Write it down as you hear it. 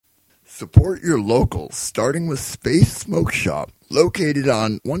Support your locals, starting with Space Smoke Shop, located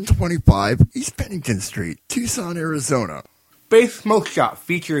on 125 East Pennington Street, Tucson, Arizona. Space Smoke Shop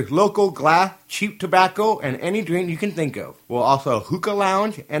features local glass, cheap tobacco, and any drink you can think of. We're also a hookah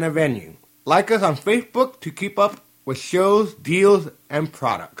lounge and a venue. Like us on Facebook to keep up with shows, deals, and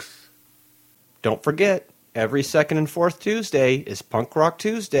products. Don't forget, every second and fourth Tuesday is Punk Rock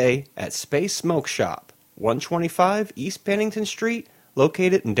Tuesday at Space Smoke Shop, 125 East Pennington Street,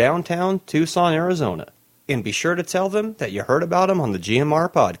 located in downtown Tucson, Arizona. And be sure to tell them that you heard about them on the GMR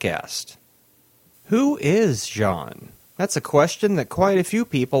Podcast. Who is Jean? That's a question that quite a few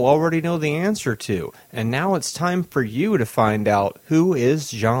people already know the answer to, and now it's time for you to find out who is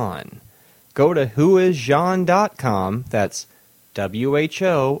Jean. Go to whoisjean.com, that's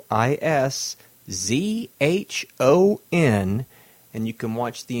WHOISZHON, and you can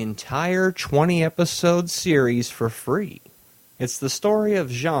watch the entire 20-episode series for free. It's the story of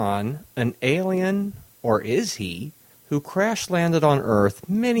Jean, an alien, or is he, who crash-landed on Earth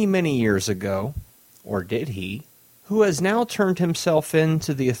many, many years ago, or did he, who has now turned himself in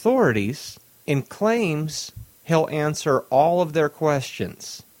to the authorities and claims he'll answer all of their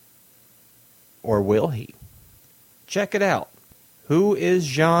questions. Or will he? Check it out.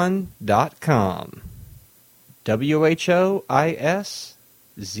 whoisjean.com.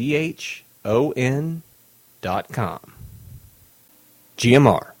 WHOISZHON.com.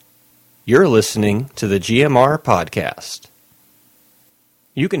 GMR. You're listening to the GMR Podcast.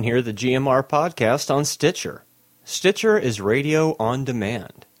 You can hear the GMR Podcast on Stitcher. Stitcher is radio on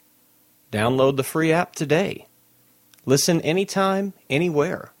demand. Download the free app today. Listen anytime,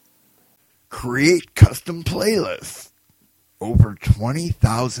 anywhere. Create custom playlists. Over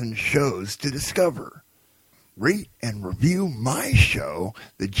 20,000 shows to discover. Rate and review my show,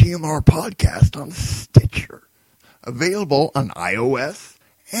 the GMR Podcast, on Stitcher. Available on iOS,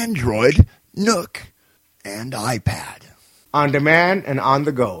 Android, Nook, and iPad. On demand and on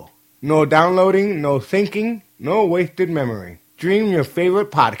the go. No downloading, no syncing, no wasted memory. Stream your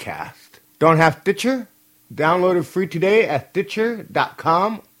favorite podcast. Don't have Stitcher? Download it free today at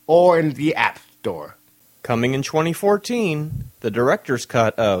Stitcher.com or in the App Store. Coming in 2014, the director's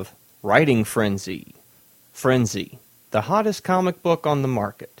cut of Writing Frenzy. Frenzy, the hottest comic book on the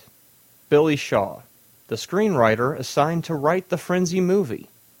market. Billy Shaw, the screenwriter assigned to write the Frenzy movie.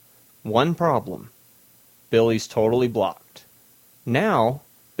 One problem. Billy's totally blocked. Now,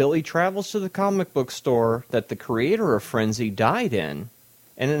 Billy travels to the comic book store that the creator of Frenzy died in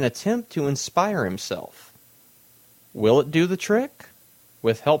an attempt to inspire himself. Will it do the trick?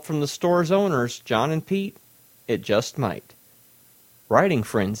 With help from the store's owners, John and Pete, it just might. Writing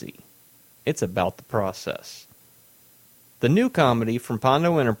Frenzy. It's about the process. The new comedy from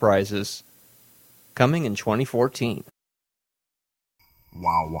Pondo Enterprises, coming in 2014.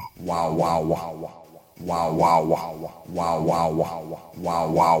 Wow, wow, wow, wow, wow, wow, wow, wow, wow, wow, wow, wow, wow,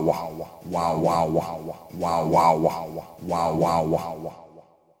 wow, wow, wow,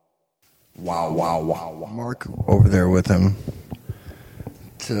 wow, wow, wow. Mark over there with him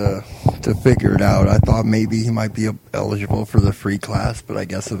to figure it out. I thought maybe he might be eligible for the free class, but I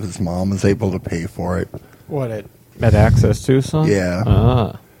guess if his mom was able to pay for it. What, at Access Tucson?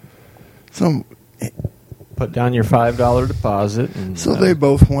 Yeah. So put down your $5 deposit. And, so they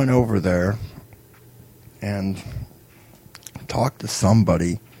both went over there and talked to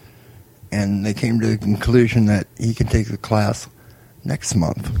somebody, and they came to the conclusion that he can take the class next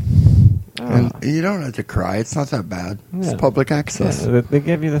month. And you don't have to cry. It's not that bad. It's public access. Yeah, they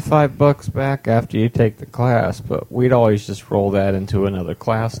give you the $5 back after you take the class, but we'd always just roll that into another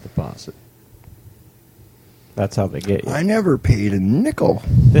class deposit. That's how they get you. I never paid a nickel.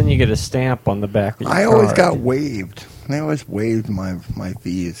 Then you get a stamp on the back of your card. I always got waived. They always waived my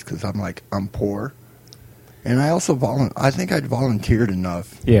fees because I'm poor. And I also I think I'd volunteered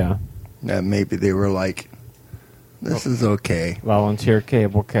enough. Yeah. That maybe they were like, this is okay. Volunteer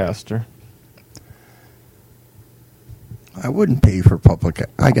cablecaster. I wouldn't pay for public.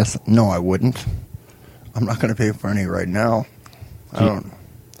 I guess, no, I wouldn't. I'm not going to pay for any right now. I don't.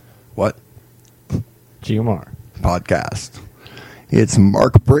 What? GMR Podcast. It's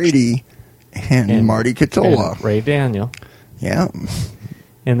Mark Brady and Marty Catola. And Ray Daniel. Yeah.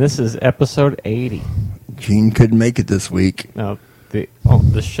 And this is episode 80. Gene couldn't make it this week. No, the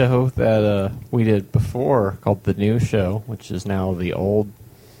show that we did before, called The New Show, which is now The Old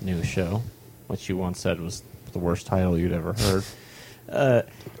New Show, which you once said was the worst title you'd ever heard.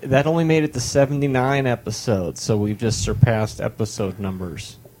 That only made it to 79 episodes, so we've just surpassed episode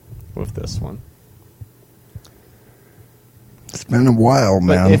numbers with this one. It's been a while,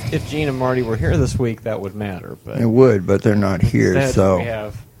 man. But if Gene and Marty were here this week, that would matter. But it would, but they're not here. Instead, so we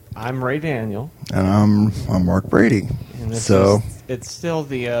have I'm Ray Daniel. And I'm Mark Brady. And So it's still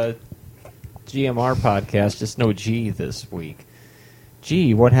the GMR podcast, just no G this week.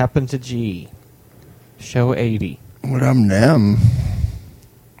 G, what happened to G? Show 80. what I'm them.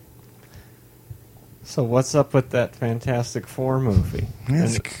 So what's up with that Fantastic Four movie?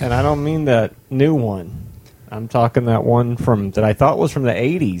 Yes. And I don't mean that new one. I'm talking that one that I thought was from the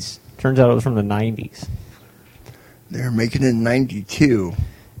 80s. Turns out it was from the 90s. They're making it in 92.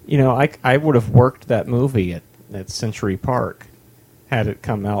 You know, I would have worked that movie at Century Park had it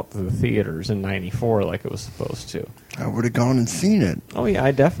come out to the theaters in 94 like it was supposed to. I would have gone and seen it. Oh, yeah,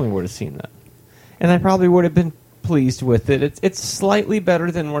 I definitely would have seen that. And I probably would have been pleased with it. It's slightly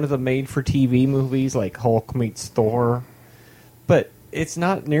better than one of the made-for-TV movies like Hulk meets Thor. But it's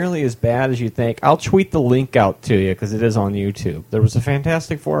not nearly as bad as you think. I'll tweet the link out to you because it is on YouTube. There was a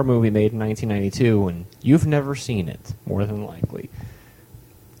Fantastic Four movie made in 1992, and you've never seen it, more than likely.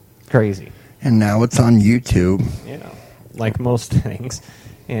 Crazy. And now it's on YouTube. You know, like most things.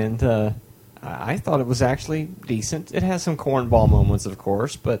 And I thought it was actually decent. It has some cornball moments, of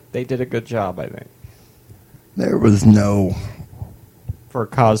course, but they did a good job, I think. There was no... For a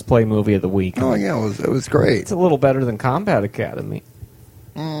cosplay movie of the week. Oh, yeah, it was great. It's a little better than Combat Academy.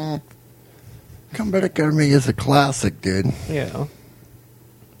 Combat Academy is a classic, dude. Yeah.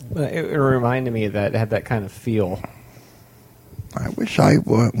 It reminded me of that. It had that kind of feel. I wish I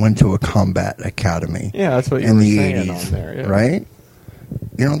went to a Combat Academy. Yeah, that's what you in were the saying 80s, on there. Yeah. right?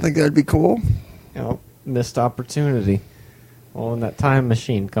 You don't think that'd be cool? You know, missed opportunity. Well, when that time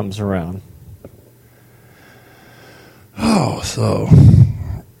machine comes around. Oh, so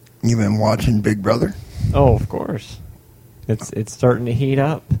you've been watching Big Brother? Oh, of course. It's starting to heat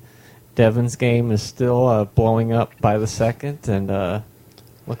up. Devin's game is still blowing up by the second, and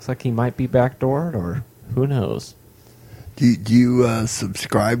looks like he might be backdoored, or who knows. Do you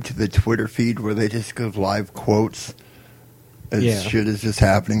subscribe to the Twitter feed where they just give live quotes as shit is just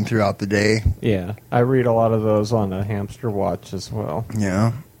happening throughout the day? Yeah, I read a lot of those on the Hamster Watch as well.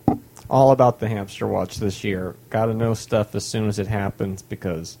 Yeah. All about the Hamster Watch this year. Got to know stuff as soon as it happens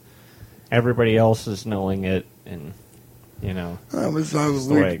because everybody else is knowing it, and you know.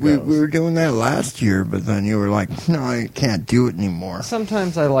 We were doing that last year, but then you were like, "No, I can't do it anymore."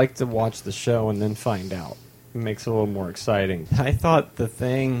 Sometimes I like to watch the show and then find out. It makes it a little more exciting. I thought the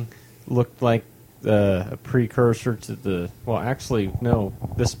thing looked like a precursor to the... Well, actually, no.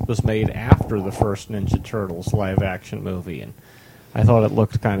 This was made after the first Ninja Turtles live-action movie, and I thought it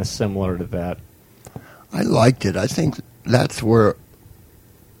looked kind of similar to that. I liked it. I think that's where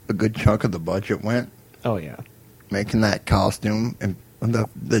a good chunk of the budget went. Oh, yeah. Making that costume. And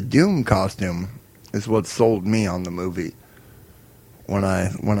the Doom costume is what sold me on the movie. When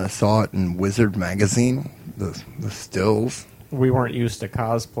I saw it in Wizard magazine, the stills. We weren't used to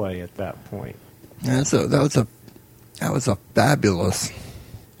cosplay at that point. Yeah, so that was a fabulous,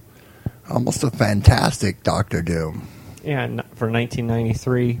 almost a fantastic Doctor Doom. Yeah, and for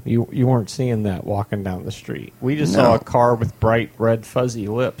 1993, you weren't seeing that walking down the street. We just saw a car with bright red fuzzy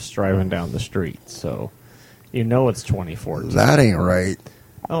lips driving down the street, so you know it's 2014. That ain't right.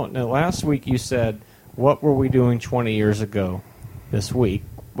 Oh, now last week you said, what were we doing 20 years ago this week?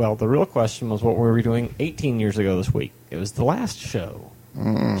 Well, the real question was, what were we doing 18 years ago this week? It was the last show.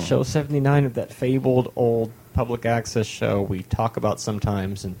 Show 79 of that fabled old public access show we talk about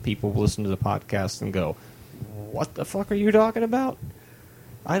sometimes, and people listen to the podcast and go, what the fuck are you talking about?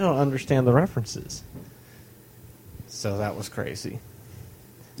 I don't understand the references. So that was crazy.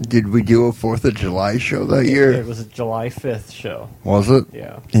 Did we do a 4th of July show that year? It was a July 5th show. Was it?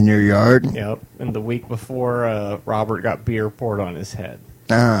 Yeah. In your yard? Yep. And the week before, Robert got beer poured on his head.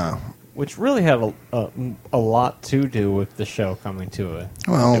 Ah. Which really had a lot to do with the show coming to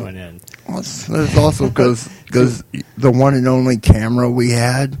an end. Well, there's also because the one and only camera we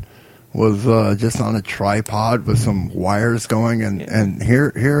had was just on a tripod with some wires going, and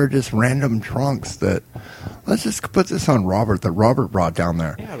here are just random trunks that... Let's just put this on Robert, that Robert brought down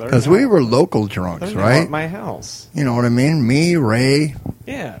there. Because we were local drunks, right? At my house. You know what I mean? Me, Ray.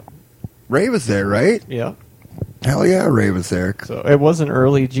 Yeah. Ray was there, right? Yep. Hell yeah, Ray was there. So it was an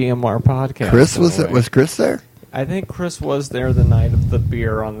early GMR podcast. Chris was Chris there? I think Chris was there the night of the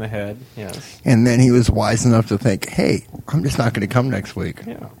beer on the head, yes. And then he was wise enough to think, hey, I'm just not going to come next week.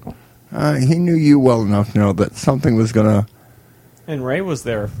 Yeah. He knew you well enough to know that something was going to... And Ray was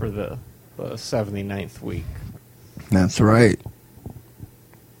there for the 79th week. That's right.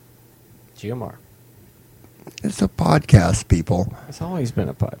 GMR. It's a podcast, people. It's always been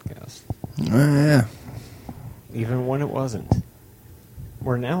a podcast. Yeah. Even when it wasn't.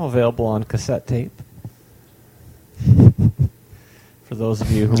 We're now available on cassette tape. For those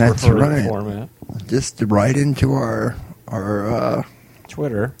of you who That's prefer right. the format. Just right into our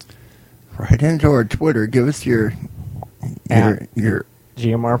Twitter. right into our Twitter. Give us your GMR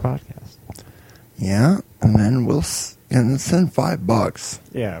Podcast. yeah, and then and send $5,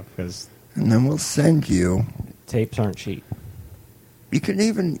 Yeah, because and then we'll send you. tapes aren't cheap. You could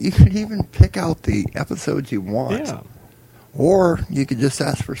even pick out the episodes you want. Yeah. Or you could just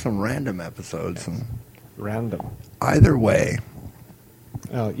ask for some random episodes. And Random. either way,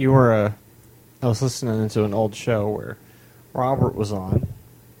 Oh, I was listening to an old show where Robert was on,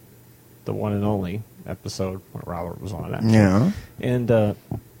 the one and only episode where Robert was on, actually. yeah. And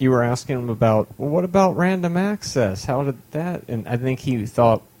you were asking him about, well, what about random access? How did that? And I think he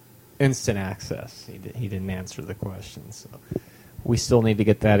thought instant access. He didn't answer the question, so we still need to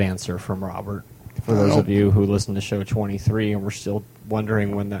get that answer from Robert. For those of you who listen to show 23 and we're still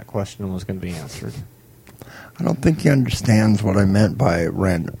wondering when that question was going to be answered. I don't think he understands what I meant by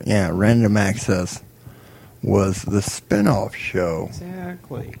random. Yeah, random access was the spin-off show.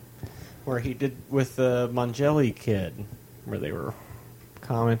 Exactly. Where he did with the Mangelli kid, where they were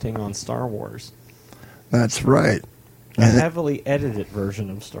commenting on Star Wars. That's right. A And heavily edited version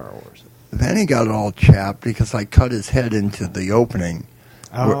of Star Wars. then he got all chapped because I cut his head into the opening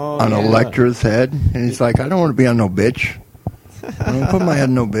on Electra's head, and he's like, "I don't want to be on no bitch. I don't put my head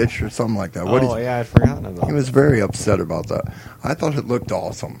in no bitch," or something like that. Yeah, I'd forgotten about He was that. very upset about that. I thought it looked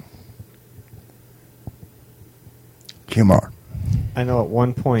awesome. GMR. I know at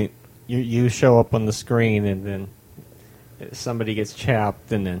one point you show up on the screen and then somebody gets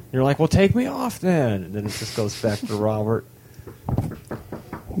chapped and then you're like, well, take me off then. And then it just goes back to Robert.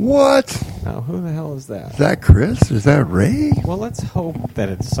 What? Now, who the hell is that? Is that Chris? Is that Ray? Well, let's hope that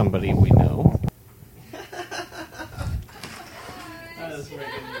it's somebody we know.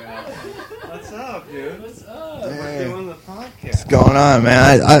 What's up, dude? What's up? Hey. We're doing the podcast. What's going on,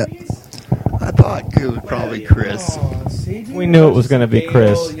 man? I thought it was probably Chris. We knew it was going to be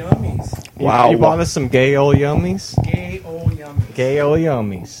Chris. Wow. You bought us some gay old yummies? Gay old yummies. Gay old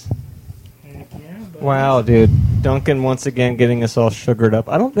yummies. Heck yeah, buddy. Wow, dude. Duncan once again getting us all sugared up.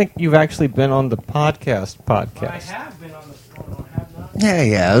 I don't think you've actually been on the podcast. I have been on the phone. I have not. Yeah,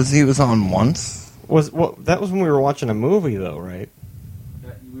 he has. He was on once. That was when we were watching a movie, though, right?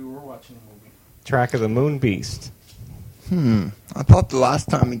 We were watching a movie. Track of the Moon Beast. I thought the last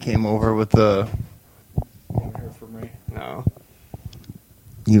time he came over with the... Haven't heard from Ray No.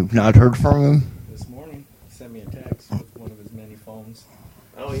 You've not heard from him? this morning. He sent me a text with one of his many phones.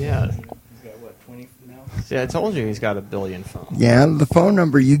 Oh, yeah. He's got, what, 20 now? See, I told you he's got a billion phones. Yeah, the phone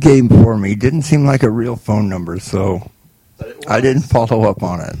number you gave for me didn't seem like a real phone number, so I didn't follow up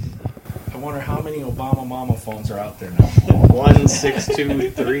on it. I wonder how many Obama Mama phones are out there now.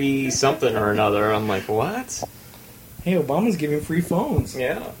 1623 something or another. I'm like, what? Hey, Obama's giving free phones.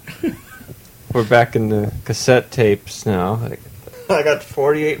 Yeah. We're back in the cassette tapes now. I got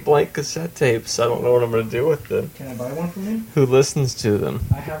 48 blank cassette tapes. I don't know what I'm going to do with them. Can I buy one from him? Who listens to them?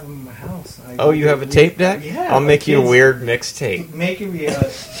 I have them in my house. You have a tape deck? Yeah. I'll make you a kids- weird mixtape. Making me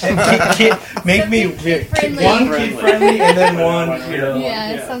make me kid-friendly. one kid friendly and then one, you know.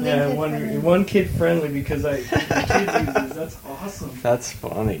 Yeah, something kid-friendly. one kid friendly because the kids use this. That's awesome. That's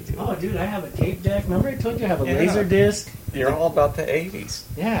funny, dude. Oh, dude, I have a tape deck. Remember I told you I have a Yeah. laser disc? You're all about the 80s.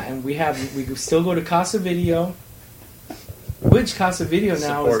 Yeah, and we still go to Casa Video. Which Casa Video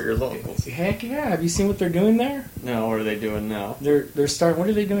now Support is your locals. Heck yeah! Have you seen what they're doing there? No, what are they doing now? They're starting. What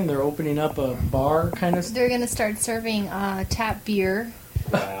are they doing? They're opening up a bar kind of. They're gonna start serving tap beer.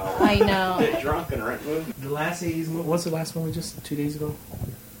 Wow. I know. Get drunk and rent movie. The last 80s movie. What's the last one we just 2 days ago?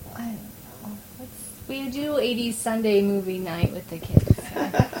 I don't know. We do 80s Sunday movie night with the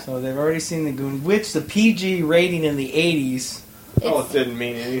kids. So they've already seen the Goonies, which the PG rating in the 80s. Oh, it didn't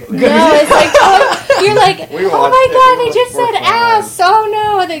mean anything. No, it's like you're like, We oh watched my it. god, We they just watched said it. ass. Oh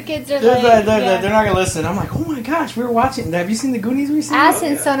no, the kids are They're like, not gonna listen. I'm like, oh my gosh, we were watching. Have you seen the Goonies recently? ass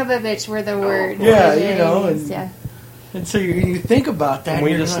and son of a bitch were the words. Yeah, in the you know, 80s, and- yeah. And so you think about that. And we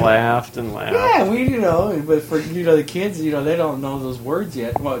you're just like, laughed and laughed. Yeah, but for the kids, they don't know those words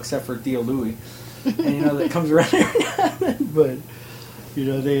yet. Well, except for Theo Louie, and that comes around every now and then. But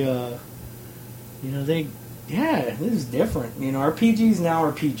this is different. Our PGs now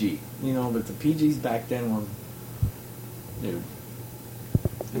are PG. But the PGs back then were, dude.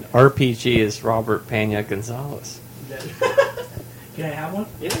 And RPG is Robert Pena Gonzalez. Can I have one?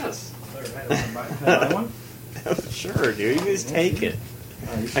 Yes. All right, can I buy one? Sure, dude. You can just take it.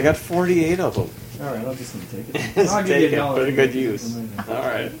 All right, I got 48 of them. all right, I'll just take it. Just I'll give take you it. $1. Put a good use. All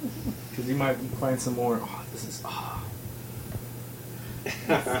right. Because you might find some more. Oh, this is.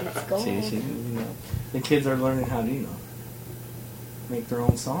 It's gold. See, the kids are learning how to, make their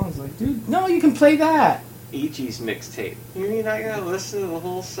own songs. Like, dude, no, you can play that. E.G.'s mixtape. You mean I gotta listen to the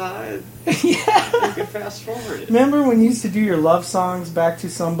whole side? Yeah. You can fast forward it. Remember when you used to do your love songs back to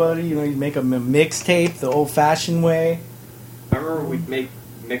somebody? You know, you'd make a mixtape the old-fashioned way. I remember we'd make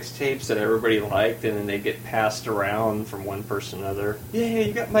mixtapes that everybody liked, and then they'd get passed around from one person to another. Yeah,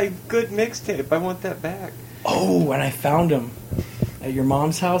 you got my good mixtape. I want that back. Oh, and I found them at your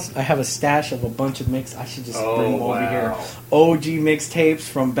mom's house. I have a stash of a bunch of I should just bring them over here. OG mixtapes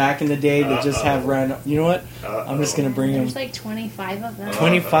from back in the day that just have random. You know what? I'm just gonna bring them. There's like 25 of them.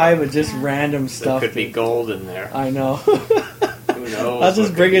 25 of just random stuff. There could be gold in there. I know. Who knows? I'll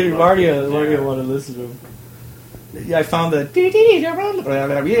just bring it. Mario want to listen to them. Yeah, I found the. I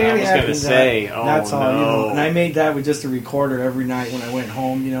was gonna say, that's all. You know, and I made that with just a recorder every night when I went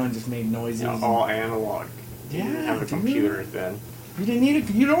home. You know, and just made noises. All analog. Yeah, didn't have a computer then. You didn't need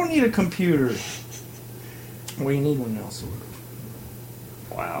You don't need a computer. Well, you need one now, sort of.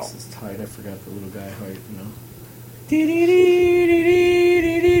 Wow. This is tight. I forgot the little guy height. You know.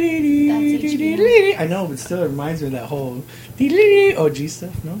 That's HBO. I know, but still, it reminds me of that whole OG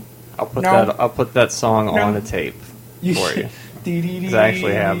stuff. No. I'll put that song on a tape for you. Because I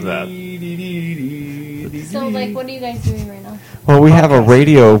actually have that. So, like, what are you guys doing right now? Well, we have a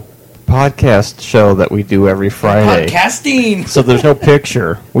radio podcast show that we do every Friday. Podcasting! So there's no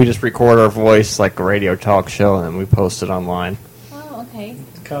picture. We just record our voice like a radio talk show, and then we post it online. Oh, okay.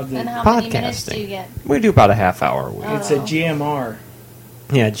 And how many minutes do you get? We do about a half hour a week. Oh. It's a GMR.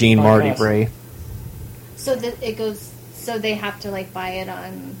 Yeah, Gene Podcast. Marty Bray. So it goes. So they have to like buy it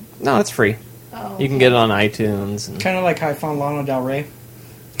on. No, it's free. Oh, You can get it on iTunes. And Kind of like how I found Lana Del Rey.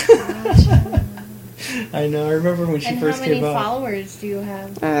 Gotcha. I know. I remember when she And first how many came out. followers do you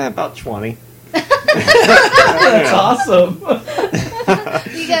have? About 20. That's awesome.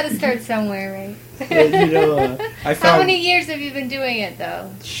 You got to start somewhere, right? You know, I found. How many years have you been doing it,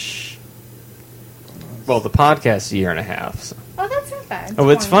 though? Well, the podcast's a year and a half. So. Oh, that's not bad. Oh,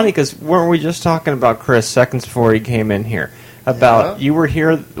 it's funny because weren't we just talking about Chris seconds before he came in here? About you were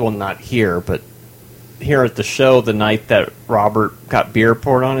here, well, not here, but here at the show the night that Robert got beer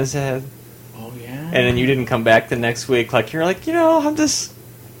poured on his head. Oh yeah. And then you didn't come back the next week. Like you're like,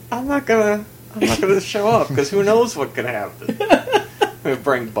 I'm not gonna show up because who knows what could happen. We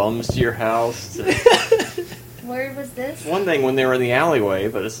bring bums to your house. Where was this? One thing when they were in the alleyway,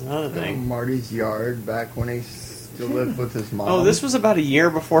 but it's another thing. Marty's yard back when he still lived with his mom. Oh, this was about a year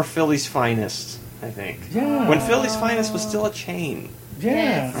before Philly's Finest, I think. Yeah. When Philly's Finest was still a chain.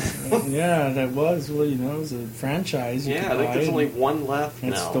 Yeah. Yeah, that was. Well, it was a franchise. You Yeah, could I think buy there's it. only one left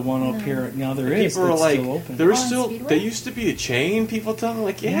It's now. the one up here. Now there is. People were It's like, still open. there was Oh, still, Speedway? there used to be a chain. People tell me,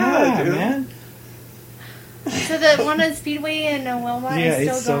 like, yeah, dude. man. So the one on Speedway in Wilmot Yeah, is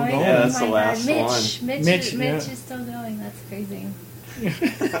it's still still going? going. Yeah, Oh that's my the last God. one. Mitch yeah. is still going. That's crazy.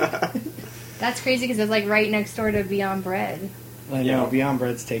 That's crazy because it's like right next door to Beyond Bread. I know. Beyond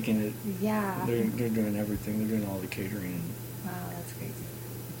Bread's taking it. Yeah. They're doing everything. They're doing all the catering. Wow, that's crazy.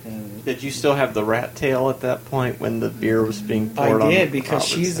 And Did you still have the rat tail at that point when the beer was being poured I on? did because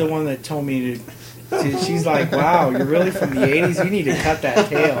she's the one that told me to. She's like, "Wow, you're really from the '80s. You need to cut that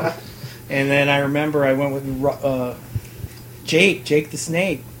tail." And then I remember I went with Jake the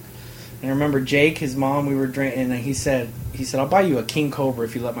Snake. And I remember Jake, his mom. We were drinking, and he said, "I'll buy you a king cobra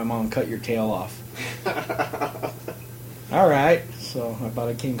if you let my mom cut your tail off." All right, so I bought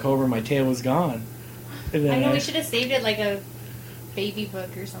a king cobra. My tail was gone. And then I know we should have saved it like a baby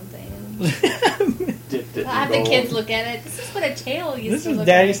book or something. Dipped it in I'll have the gold. kids look at it. This is what a tail used This to is look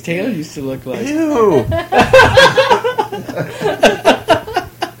Daddy's like. tail used to look like. Ew.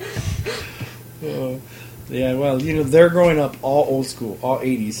 Yeah, well, they're growing up all old school, all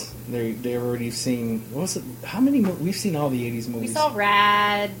 80s. They've already seen, what was it? How many? We've seen all the 80s We movies. saw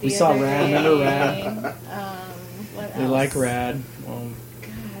Rad. We saw other Rad. day. Remember Rad? What They else? like Rad.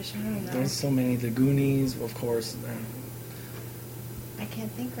 Gosh, I don't know. There's so many. The Goonies, of course. I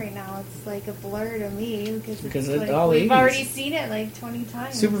can't think right now. It's like a blur to me Because it's it's like, all we've 80s. already seen it like 20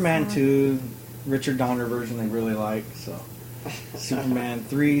 times. Superman so. 2, Richard Donner version they really like. So Superman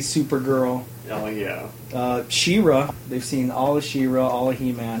 3, Supergirl. Oh, yeah. She-Ra, they've seen all of She-Ra, all of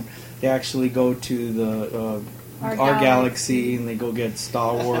He-Man. They actually go to the our galaxy and they go get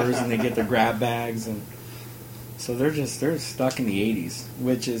Star Wars and they get their grab bags, and so they're stuck in the 80s,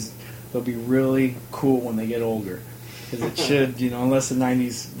 which is they'll be really cool when they get older because it should unless the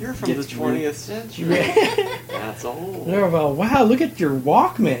 90s. You're from the 20th century. Yeah. That's old. They're about, wow, look at your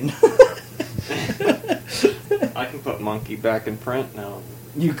Walkman. I can put Monkey back in print now.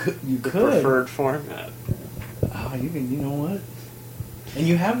 You could. The preferred format. Oh, you can. You know what? And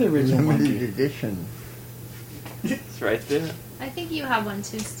you have the original Limited Monkey. edition. It's right there. I think you have one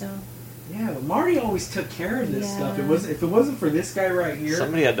too still. Yeah, but Marty always took care of this Yeah. stuff. If it wasn't for this guy right here,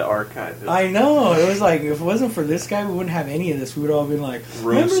 Somebody had to archive it. I know. It was like, if it wasn't for this guy, we wouldn't have any of this. We would all been like, Room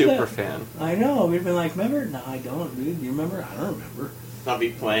remember super that? fan. I know. We'd been like, remember? No, I don't, dude. You remember? I don't remember. I'll be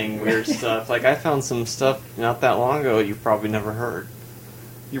playing weird stuff. Like, I found some stuff not that long ago you've probably never heard.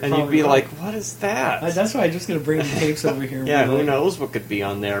 You're And you'd probably be right. like, what is that? That's why I'm just going to bring the tapes over here. And Yeah, be who like, knows what could be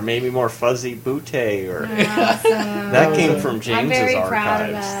on there? Maybe more fuzzy bootay or... Awesome. That came from James's I'm very archives. proud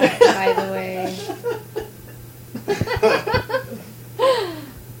of that, by the way.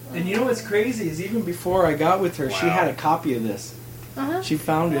 And you know what's crazy is even before I got with her, she Wow. had a copy of this. Uh-huh. She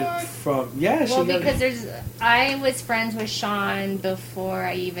found it from Well, she because I was friends with Sean before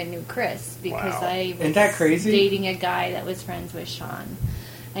I even knew Chris, because Wow. I was Isn't that crazy? dating a guy that was friends with Sean.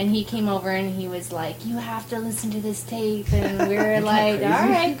 And he came over and he was like, you have to listen to this tape. And we were like, crazy? all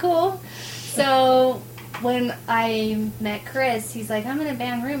right, cool. So when I met Chris, he's like, I'm in a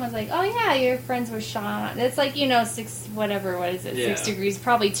band room. I was like, oh, yeah, you're friends with Sean. It's like, 6 Yeah. degrees,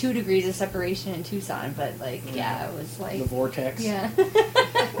 probably 2 degrees of separation in Tucson. But, like, yeah, it was like, the vortex. yeah.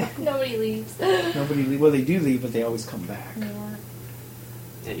 Nobody leaves. Nobody. Well, they do leave, but they always come back. Yeah.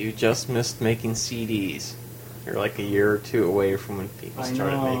 Yeah, you just missed making CDs. You're like a year or two away from when people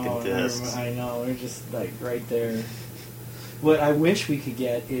started making discs. I know. We're just like right there. What I wish we could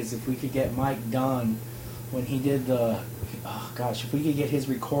get is if we could get Mike Dunn when he did the. Oh gosh, if we could get his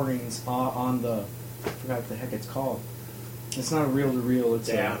recordings on the. I forgot what the heck it's called. It's not a reel to reel. It's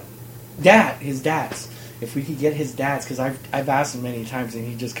his DATs. If we could get his DATs, because I've asked him many times and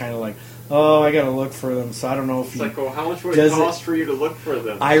he just kind of like, oh, I gotta look for them. So I don't know if It's he. like, well, how much would it does cost for you to look for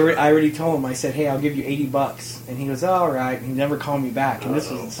them? I already told him. I said, "Hey, I'll give you $80," and he goes, "Oh, all right." And he never called me back. And this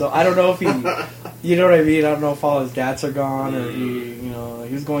was so I don't know if he, you know what I mean. I don't know if all his dats are gone or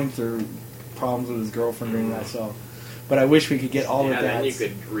he was going through problems with his girlfriend during that. So, but I wish we could get all of that. then you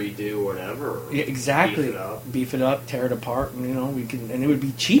could redo whatever. Or Yeah, exactly. beef it up. Tear it apart, and we can, and it would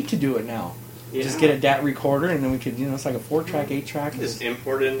be cheap to do it now. Yeah. Just get a DAT recorder, and then we could, it's like a 4-track, 8-track. Just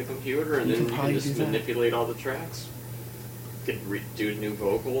import it in the computer, and You then can you probably can just do that. manipulate all the tracks. You could do new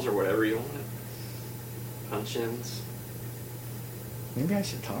vocals or whatever you want. Punch-ins. Maybe I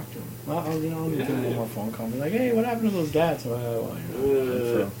should talk to him. Well, I'll give him one more phone call. Be like, hey, what happened to those DATs?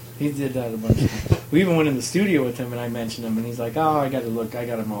 So he did that a bunch of times. We even went in the studio with him, and I mentioned him, and he's like, oh, I got to look. I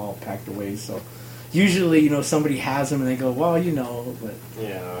got them all packed away. So usually, somebody has them, and they go, well, but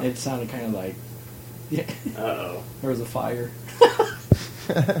Yeah. it sounded kind of like, yeah, Uh-oh. there was a fire.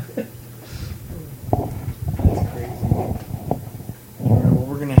 That's crazy. All right, well,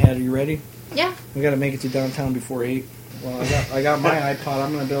 we're going to head. Are you ready? Yeah. We got to make it to downtown before 8. Well, I got my iPod.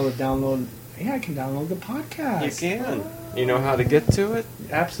 I'm going to be able to download. Yeah, I can download the podcast. You can. You know how to get to it?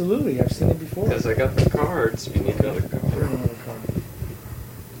 Absolutely. I've seen it before. Because I got the cards. You need another card. I'm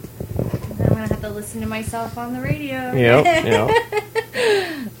going to have to listen to myself on the radio.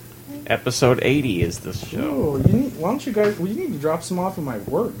 Yep. Episode 80 is this show. Oh, why don't you guys? Well, you need to drop some off of my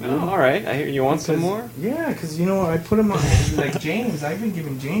work, dude. Oh, all right. I hear you want some more? Yeah, because I put them on like James. I've been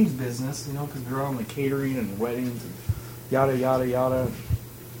giving James business, because they're on the catering and weddings and yada yada yada.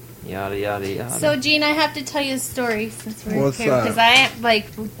 Yada, yada, yada. So, Gene, I have to tell you a story since we're What's here. that?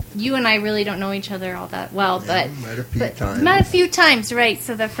 Because you and I really don't know each other all that well, but Met a few times. met a few times, right?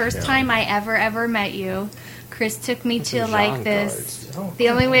 So the first Yeah. time I ever met you, Chris took me to Some like Jean this. Oh, The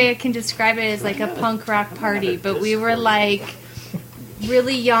only way I can describe it is like a punk rock party, but we were like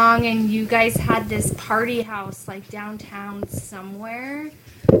really young, and you guys had this party house like downtown somewhere,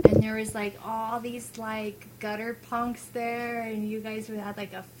 and there was like all these like gutter punks there, and you guys had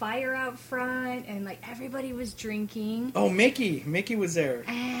like a fire out front, and like everybody was drinking. Oh, Mickey was there.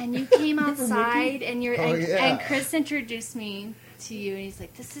 And you came outside, and Oh, yeah. and Chris introduced me to you, and he's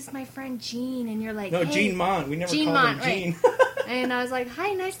like, "This is my friend Gene," and you're like, No, hey. Gene Mont. We never Gene called Mont, him Gene. And I was like,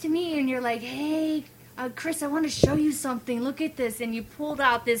 "Hi, nice to meet you." And you're like, "Hey, Chris, I want to show you something. Look at this." And you pulled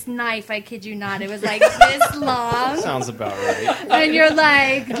out this knife. I kid you not. It was like this long. Sounds about right. And you're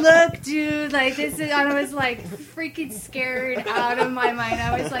like, "Look, dude, like this is," and I was like freaking scared out of my mind.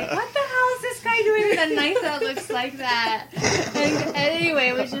 I was like, "What the hell is this guy doing with a knife that looks like that?" And anyway,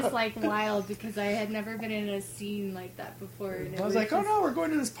 it was just like wild because I had never been in a scene like that before. And it I was like, just, oh no, we're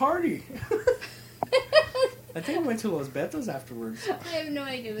going to this party. I think we went to Los Betos afterwards. I have no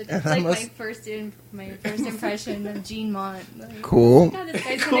idea, but And that's I like must- my first impression of Gene Mont. Like, Cool. God, this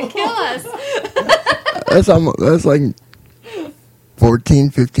guy's gonna kill us. That's like 14,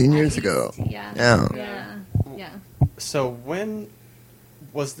 15 years ago. Yeah. Yeah. Yeah. So when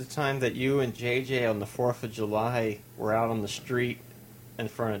was the time that you and JJ on the 4th of July were out on the street in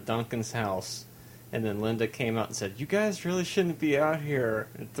front of Duncan's house And then Linda came out and said, "You guys really shouldn't be out here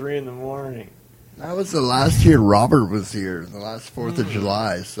at 3 in the morning." That was the last year Robert was here, the last 4th of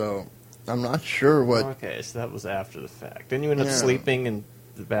July, so I'm not sure what... Okay, so that was after the fact. Didn't you end up Yeah. sleeping in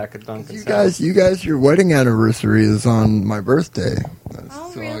the back of Duncan's house? You guys, your wedding anniversary is on my birthday.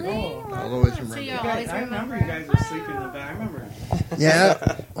 Oh, So really? I'll always So remember. you that. always I remember remember. you guys were sleeping in the back. I remember.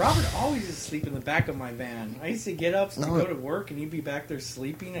 Yeah. Robert always used to sleep in the back of my van. I used to get up to No. go to work, and he'd be back there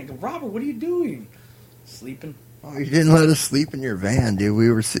sleeping. I go, Robert, what are you doing? Sleeping. Oh, you didn't let us sleep in your van, dude.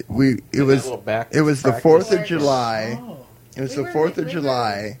 It was that little back the practice? 4th of July. Oh. It was We the were- 4th of we were-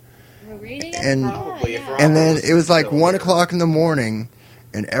 July. We're reading it? And- Probably, if yeah. Robert And then was it was like still 1 here. o'clock in the morning,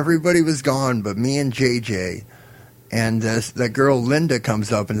 and everybody was gone but me and JJ. And that girl Linda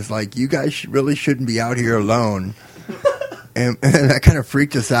comes up and is like, "You guys really shouldn't be out here alone." and that kind of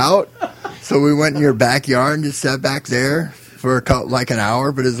freaked us out. So we went in your backyard and just sat back there for like an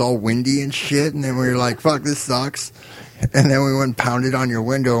hour, but it was all windy and shit. And then we were like, "Fuck, this sucks." And then we went and pounded on your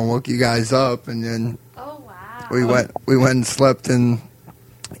window and woke you guys up. And then Oh, wow. we went and slept in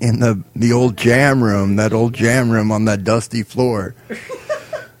the old jam room, that old jam room on that dusty floor.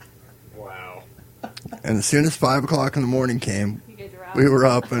 Wow. And as soon as 5 o'clock in the morning came, You guys were out. we were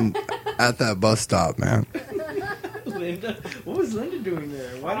up and at that bus stop, man. Linda, what was Linda doing there?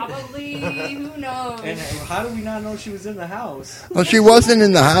 Why did- Probably, who knows? and how do we not know she was in the house? Well, she wasn't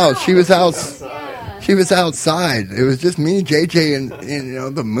in the house. She was out. Yeah. She was outside. It was just me, JJ,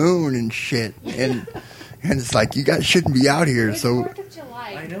 and the moon and shit. And it's like, you guys shouldn't be out It here. was So 4th of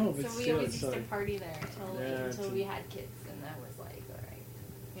July. I know, but so we still, always it's used to like- party there Yeah, until it's- we had kids, and that was like, all right.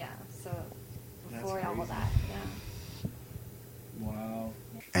 Yeah, so That's before all crazy. that, yeah. Wow.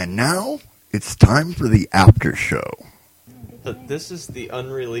 and now it's time for the after show. But this is the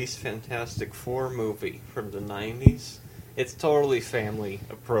unreleased Fantastic Four movie from the 90s. It's totally family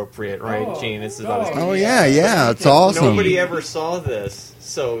appropriate, right, Oh. Gene? It's about Oh yeah, it's awesome. Nobody ever saw this,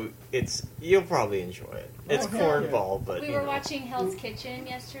 so you'll probably enjoy it. It's Oh, hell yeah. cornball, but We you were know. watching Hell's Kitchen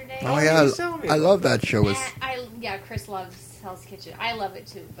yesterday. Oh you yeah, tell me I about love that show. Chris loves Hell's Kitchen. I love it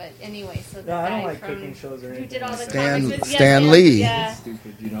too, but anyway, so the No, I don't guy like from cooking shows or who anything. did all the Stan- comics with Stan Lee. Yeah.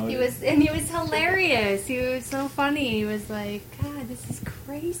 Stupid, you know. He was hilarious. He was so funny. He was like, "God, this is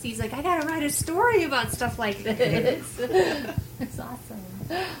crazy." He's like, "I gotta write a story about stuff like this." It's awesome.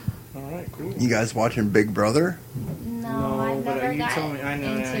 All right, cool. You guys watching Big Brother? No, I've but never you got told me. I know.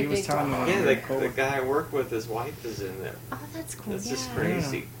 into Yeah, he was Big telling me. Brother. Yeah, when the guy I work with, his wife is in there. Oh, that's cool. It's yeah. just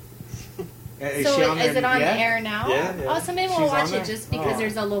crazy. Is So she on is there it on yet? air now? Yeah, yeah. Oh, so maybe She's we'll on watch there? it just because Oh.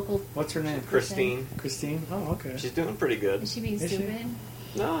 there's a local. What's her name? Christine. Christine. Oh, okay. She's doing pretty good. Is she being Is she? stupid?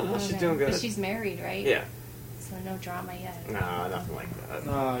 No, she's Okay. doing good. But she's married, right? Yeah. So no drama yet. No, nothing like that.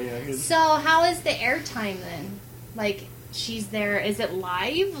 Oh yeah. So how is the airtime then? Like she's there. Is it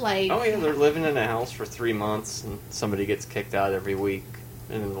live? Like Oh yeah, they're living in a house for 3 months, and somebody gets kicked out every week,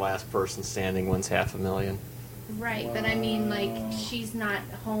 and then the last person standing wins $500,000. right. But I mean, like she's not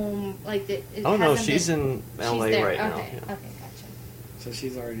home. Like it Oh no, hasn't she's been- in LA she's there. right now. Okay. yeah. Okay. Gotcha. So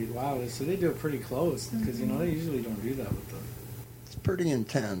she's already. Wow. So they do it pretty close because they usually don't do that with them. It's pretty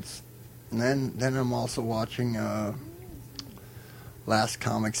intense. And then I'm also watching Last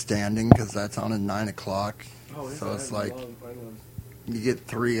Comic Standing because that's on at 9 o'clock. Oh, is So that? it's I like- love. You get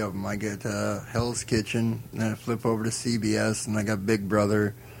 3 of them. I get Hell's Kitchen, and then I flip over to CBS, and I got Big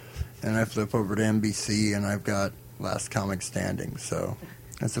Brother, and I flip over to NBC, and I've got Last Comic Standing. So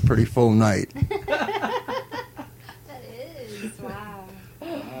that's a pretty full night. That is wow.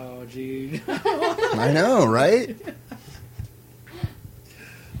 Oh, gee. I know, right?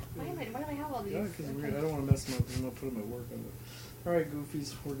 Why do I have all these? Yeah, 'cause I don't want to mess them up. I'm gonna put them at work. All right,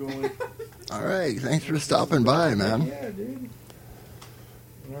 goofies, we're going. All right. Thanks for stopping by, man. Yeah, dude.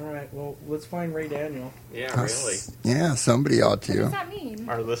 All right, well, let's find Ray Daniel. Yeah, really. Yeah, somebody ought What does to. that mean?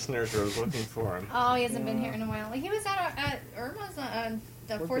 Our listeners are looking for him. Oh, he hasn't been here in a while. Like he was at Irma's on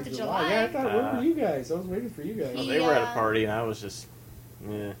the 4th of July. Yeah, I thought, where were you guys? I was waiting for you guys. Well, He, they were at a uh, party, and I was just,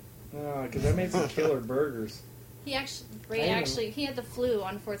 yeah. Because I made some killer burgers. Ray actually he had the flu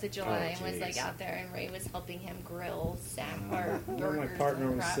on 4th of July Oh, and was like jeez. out there, and Ray was helping him grill or Well, burgers. my partner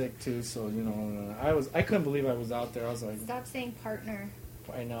and was crap. sick too, so I couldn't believe I was out there. I was like, Stop saying partner.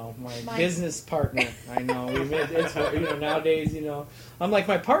 I know my My- business partner. I know it's nowadays. I'm like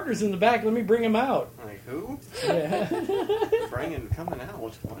my partner's in the back. Let me bring him out. Like, who? Yeah, Bringing, coming out.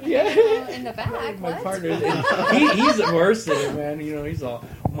 What? yeah. In the back. My what? partner, he's the worst at it, man. He's all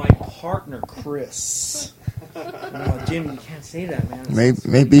my partner, Chris. Jim, you can't say that, man.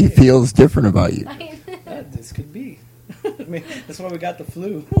 Maybe he feels different about you. This could be. I mean, that's why we got the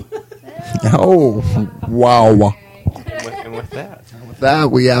flu. Oh, wow. And with that. With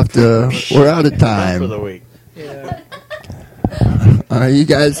that, we're out of For time. the week. Yeah. You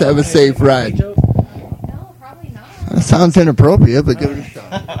guys have a safe ride. No, probably not. That sounds inappropriate, but give it a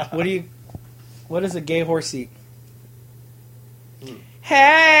shot. What does a gay horse eat?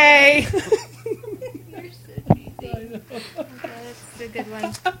 Hey! You're so cheesy. Okay, that's a good one.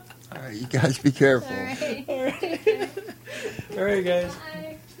 All right, you guys be careful. All right. All right, guys.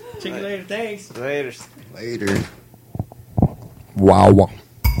 Bye. Check you later. Thanks. Later. Later. Wow. Wow,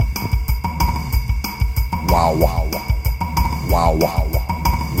 wow, wow. Wow, wow, wow.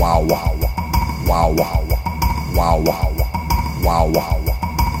 Wow, wow, wow. Wow, wow, wow. Wow, wow, wow. Wow, wow, wow.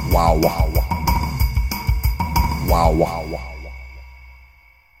 Wow, wow, wow. Wow, wow.